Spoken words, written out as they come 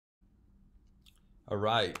All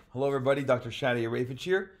right. Hello, everybody. Dr. Shadi Arafich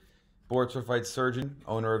here, board certified surgeon,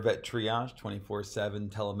 owner of Vet Triage, 24/7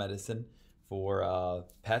 telemedicine for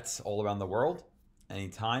pets all around the world,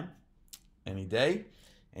 anytime, any day,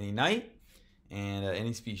 any night, and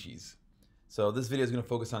any species. So this video is going to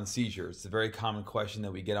focus on seizures. It's a very common question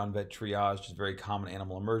that we get on Vet Triage. It's a very common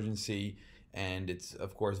animal emergency, and it's,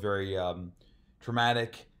 of course, very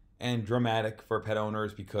traumatic and dramatic for pet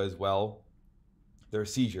owners because, well, they're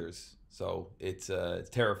seizures. So it's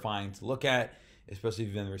terrifying to look at, especially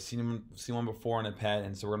if you've never seen one before in a pet.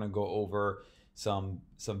 And so we're going to go over some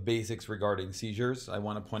basics regarding seizures. I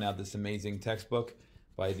want to point out this amazing textbook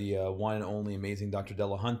by the one and only amazing Dr.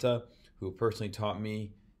 Della Hunta, who personally taught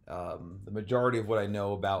me the majority of what I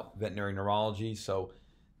know about veterinary neurology. So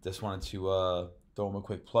just wanted to throw him a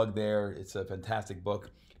quick plug there. It's a fantastic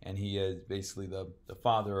book, and he is basically the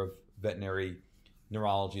father of veterinary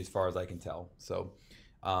neurology as far as I can tell. So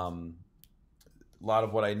a lot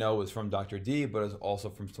of what I know is from Dr. D, but is also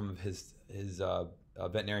from some of his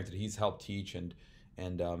veterinarians that he's helped teach, and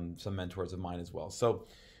some mentors of mine as well. So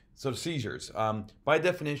seizures, by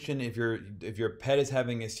definition, if your pet is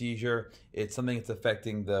having a seizure, it's something that's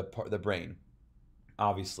affecting the brain,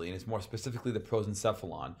 obviously, and it's more specifically the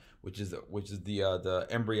prosencephalon, which is the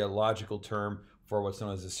embryological term for what's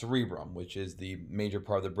known as the cerebrum, which is the major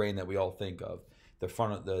part of the brain that we all think of. The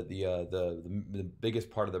front of the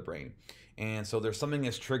biggest part of the brain. And so there's something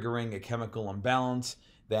that's triggering a chemical imbalance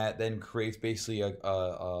that then creates basically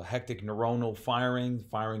a hectic neuronal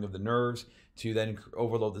firing of the nerves to then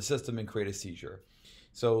overload the system and create a seizure.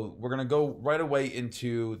 So we're going to go right away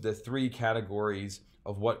into the three categories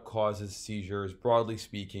of what causes seizures, broadly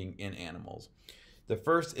speaking, in animals. The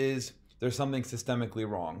first is there's something systemically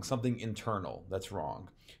wrong, something internal that's wrong.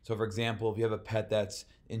 So for example, if you have a pet that's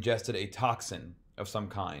ingested a toxin of some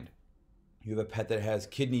kind, you have a pet that has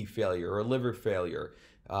kidney failure or liver failure,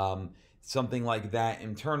 something like that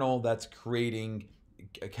internal that's creating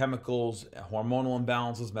chemicals, hormonal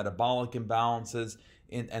imbalances, metabolic imbalances,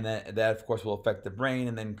 and that of course will affect the brain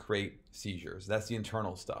and then create seizures. That's the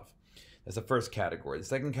internal stuff. That's the first category. The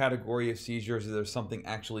second category of seizures is there's something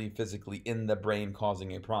actually physically in the brain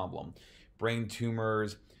causing a problem. Brain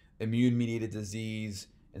tumors, immune-mediated disease,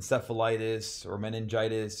 encephalitis or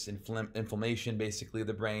meningitis, inflammation basically of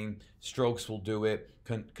the brain, strokes will do it,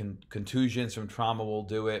 contusions from trauma will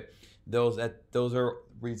do it. Those are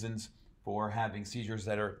reasons for having seizures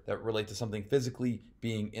that relate to something physically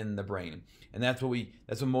being in the brain. And that's what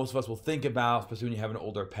most of us will think about, especially when you have an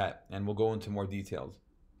older pet, and we'll go into more details.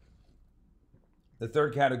 The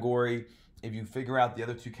third category, if you figure out the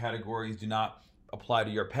other two categories do not apply to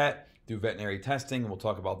your pet, do veterinary testing, and we'll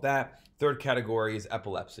talk about that. Third category is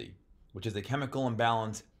epilepsy, which is a chemical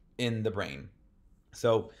imbalance in the brain.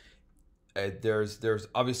 So there's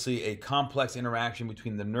obviously a complex interaction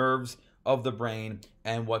between the nerves of the brain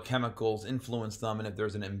and what chemicals influence them, and if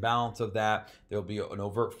there's an imbalance of that, there'll be an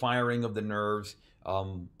overt firing of the nerves,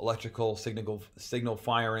 electrical signal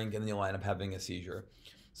firing, and then you'll end up having a seizure.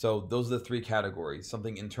 So those are the three categories: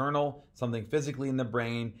 something internal, something physically in the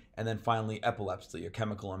brain, and then finally epilepsy, a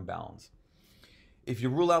chemical imbalance. If you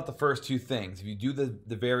rule out the first two things, if you do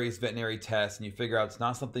the various veterinary tests and you figure out it's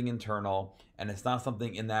not something internal and it's not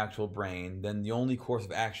something in the actual brain, then the only course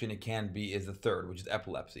of action it can be is the third, which is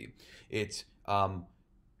epilepsy. It's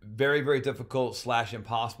very, very difficult /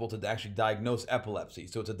 impossible to actually diagnose epilepsy.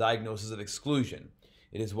 So it's a diagnosis of exclusion.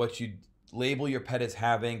 It is what you label your pet as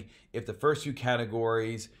having if the first two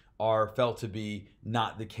categories are felt to be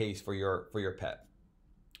not the case for your pet.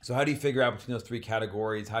 So how do you figure out between those three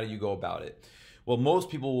categories? How do you go about it? Well, most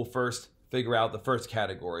people will first figure out the first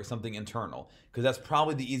category, something internal, because that's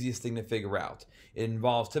probably the easiest thing to figure out. It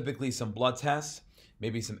involves typically some blood tests,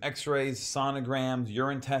 maybe some x-rays, sonograms,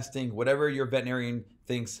 urine testing, whatever your veterinarian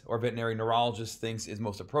thinks or veterinary neurologist thinks is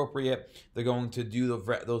most appropriate. They're going to do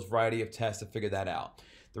those variety of tests to figure that out.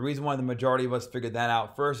 The reason why the majority of us figured that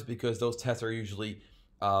out first is because those tests are usually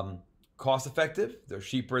cost effective. They're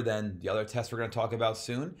cheaper than the other tests we're going to talk about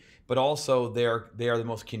soon, but also they are the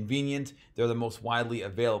most convenient. They're the most widely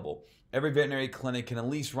available. Every veterinary clinic can at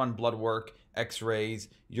least run blood work, x-rays,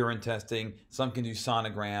 urine testing. Some can do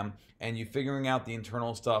sonogram, and you figuring out the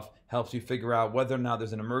internal stuff helps you figure out whether or not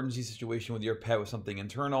there's an emergency situation with your pet with something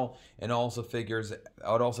internal, and it also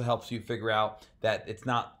helps you figure out that it's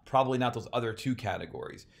probably not those other two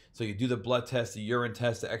categories. So you do the blood test, the urine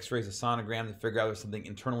test, the x-rays, the sonogram to figure out there's something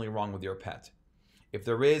internally wrong with your pet. If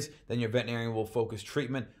there is, then your veterinarian will focus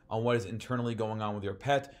treatment on what is internally going on with your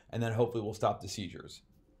pet, and then hopefully will stop the seizures.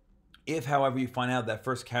 If, however, you find out that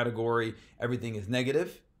first category, everything is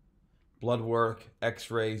negative, blood work,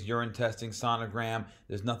 x-rays, urine testing, sonogram.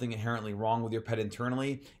 There's nothing inherently wrong with your pet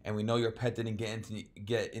internally, and we know your pet didn't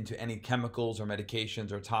get into any chemicals or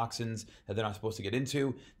medications or toxins that they're not supposed to get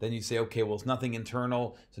into. Then you say, okay, well, it's nothing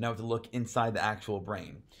internal, so now we have to look inside the actual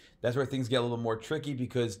brain. That's where things get a little more tricky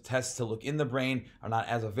because tests to look in the brain are not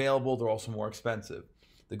as available. They're also more expensive.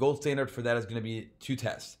 The gold standard for that is going to be 2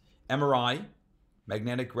 tests. MRI,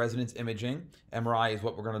 magnetic resonance imaging. MRI is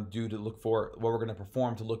what we're going to do to look for, what we're going to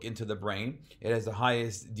perform to look into the brain. It has the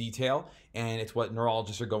highest detail, and it's what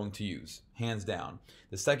neurologists are going to use, hands down.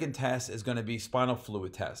 The second test is going to be spinal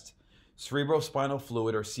fluid test. Cerebrospinal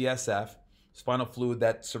fluid, or CSF, spinal fluid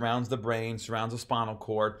that surrounds the brain, surrounds the spinal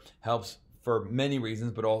cord, helps for many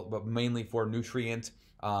reasons, but mainly for nutrient,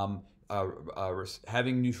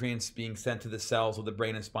 having nutrients being sent to the cells of the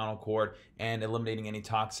brain and spinal cord, and eliminating any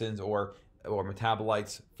toxins or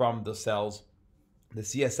metabolites from the cells. The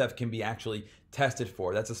CSF can be actually tested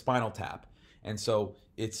for. That's a spinal tap. And so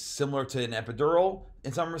it's similar to an epidural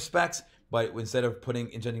in some respects, but instead of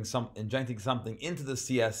injecting something into the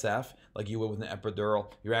CSF, like you would with an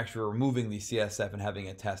epidural, you're actually removing the CSF and having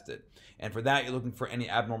it tested. And for that, you're looking for any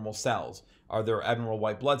abnormal cells. Are there abnormal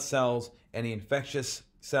white blood cells? Any infectious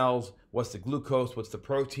cells? What's the glucose? What's the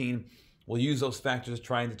protein? We'll use those factors to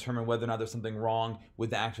try and determine whether or not there's something wrong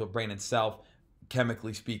with the actual brain itself,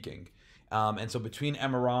 chemically speaking. And so between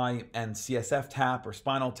MRI and CSF tap or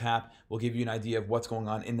spinal tap, we'll give you an idea of what's going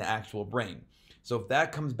on in the actual brain. So if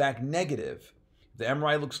that comes back negative, the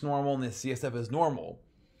MRI looks normal and the CSF is normal,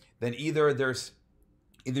 then either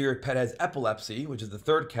your pet has epilepsy, which is the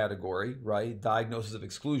third category, right? Diagnosis of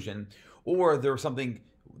exclusion, or there's something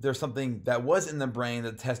that was in the brain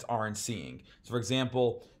that the tests aren't seeing. So for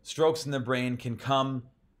example, strokes in the brain can come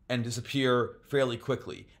and disappear fairly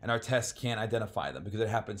quickly, and our tests can't identify them because it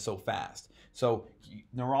happens so fast. So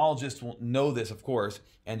neurologists will know this, of course,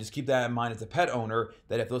 and just keep that in mind as a pet owner,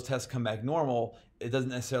 that if those tests come back normal, it doesn't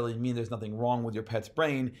necessarily mean there's nothing wrong with your pet's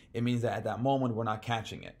brain. It means that at that moment, we're not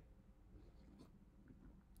catching it.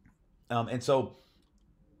 And so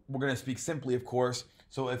we're going to speak simply, of course.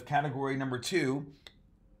 So if category number 2,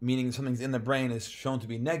 meaning something's in the brain, is shown to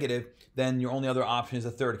be negative, then your only other option is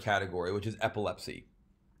the third category, which is epilepsy.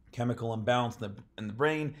 Chemical imbalance in the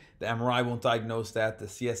brain. The MRI won't diagnose that. The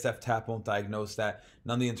CSF tap won't diagnose that.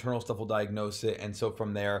 None of the internal stuff will diagnose it. And so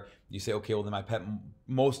from there, you say, okay, well, then my pet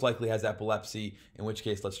most likely has epilepsy, in which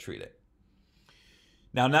case, let's treat it.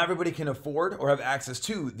 Now, not everybody can afford or have access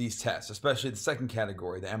to these tests, especially the second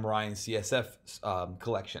category, the MRI and CSF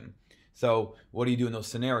collection. So what do you do in those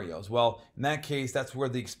scenarios? Well, in that case, that's where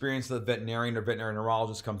the experience of the veterinarian or veterinary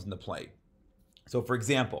neurologist comes into play. So for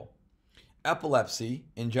example, epilepsy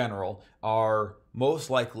in general are most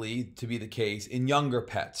likely to be the case in younger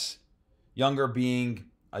pets, younger being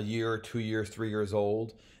a year, 2 years, 3 years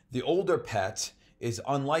old. The older pet is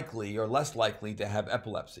unlikely or less likely to have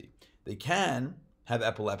epilepsy. They can have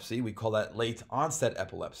epilepsy. We call that late onset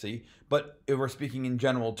epilepsy. But if we're speaking in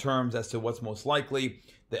general terms as to what's most likely,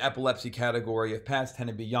 the epilepsy category of pets tend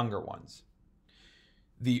to be younger ones.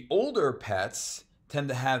 The older pets tend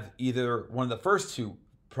to have either one of the first 2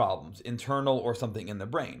 problems, internal or something in the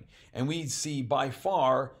brain. And we see by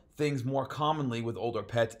far things more commonly with older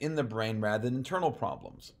pets in the brain rather than internal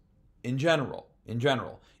problems. In general,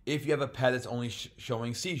 if you have a pet that's only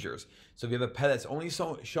showing seizures. So if you have a pet that's only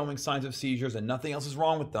showing signs of seizures and nothing else is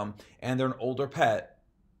wrong with them, and they're an older pet,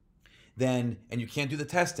 then, and you can't do the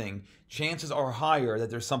testing, chances are higher that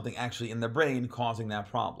there's something actually in the brain causing that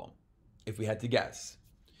problem, if we had to guess.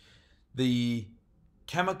 The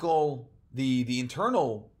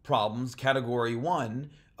internal problems, category 1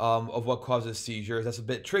 of what causes seizures, that's a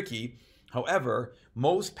bit tricky. However,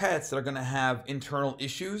 most pets that are going to have internal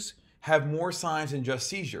issues have more signs than just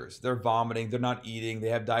seizures. They're vomiting, they're not eating, they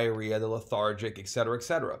have diarrhea, they're lethargic, etc.,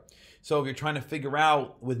 etc. So if you're trying to figure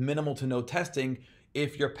out with minimal to no testing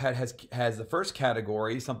if your pet has the first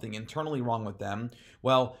category, something internally wrong with them,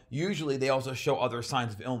 well, usually they also show other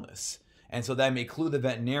signs of illness. And so that may clue the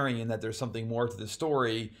veterinarian that there's something more to the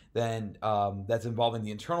story than that's involving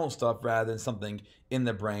the internal stuff rather than something in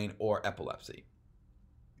the brain or epilepsy.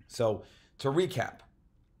 So to recap,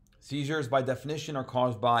 seizures by definition are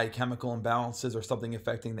caused by chemical imbalances or something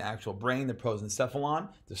affecting the actual brain, the prosencephalon,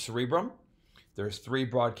 the cerebrum. There's 3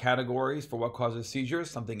 broad categories for what causes seizures: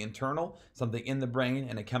 something internal, something in the brain,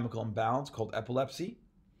 and a chemical imbalance called epilepsy.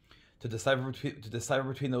 To decipher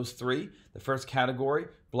between those 3, the first category,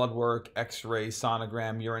 blood work, x-ray,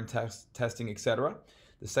 sonogram, urine testing, etc.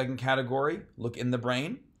 The second category, look in the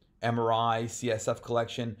brain, MRI, CSF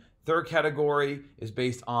collection. Third category is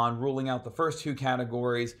based on ruling out the first 2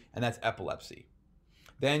 categories, and that's epilepsy.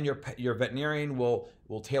 then your veterinarian will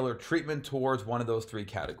tailor treatment towards one of those three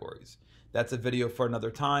categories. That's a video for another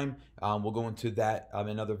time. We'll go into that in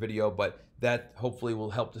another video, but that hopefully will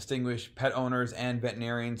help distinguish pet owners and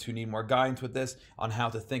veterinarians who need more guidance with this on how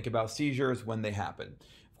to think about seizures when they happen.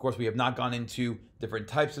 Of course, we have not gone into different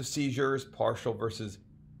types of seizures, partial versus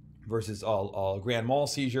all grand mal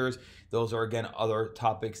seizures. Those are, again, other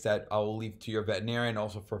topics that I will leave to your veterinarian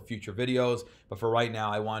also for future videos. But for right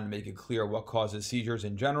now, I wanted to make it clear what causes seizures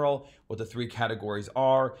in general, what the three categories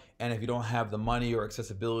are, and if you don't have the money or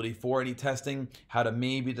accessibility for any testing, how to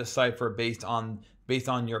maybe decipher based on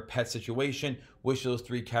your pet situation, which of those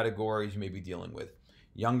three categories you may be dealing with.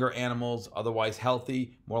 Younger animals, otherwise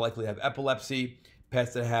healthy, more likely to have epilepsy.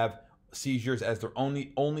 Pets that have seizures as their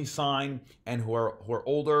only sign and who are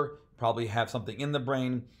older probably have something in the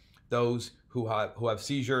brain. Those who have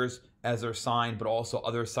seizures as their sign, but also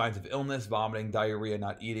other signs of illness, vomiting, diarrhea,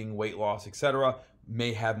 not eating, weight loss, etc.,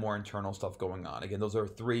 may have more internal stuff going on. Again, those are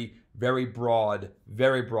three very broad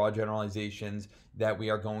generalizations that we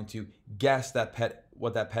are going to guess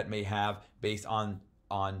what that pet may have based on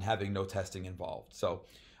having no testing involved. So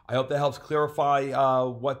I hope that helps clarify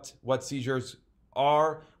what seizures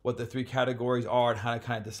are, what the three categories are, and how to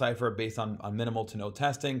kind of decipher based on minimal to no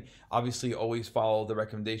testing. Obviously, always follow the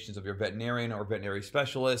recommendations of your veterinarian or veterinary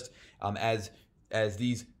specialist, as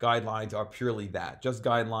these guidelines are purely that, just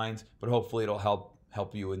guidelines, but hopefully it'll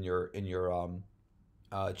help you in your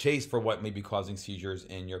chase for what may be causing seizures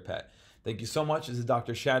in your pet. Thank you so much. This is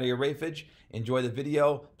Dr. Shadi Arafaj. Enjoy the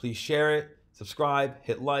video. Please share it, subscribe,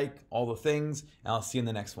 hit like, all the things, and I'll see you in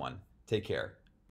the next one. Take care.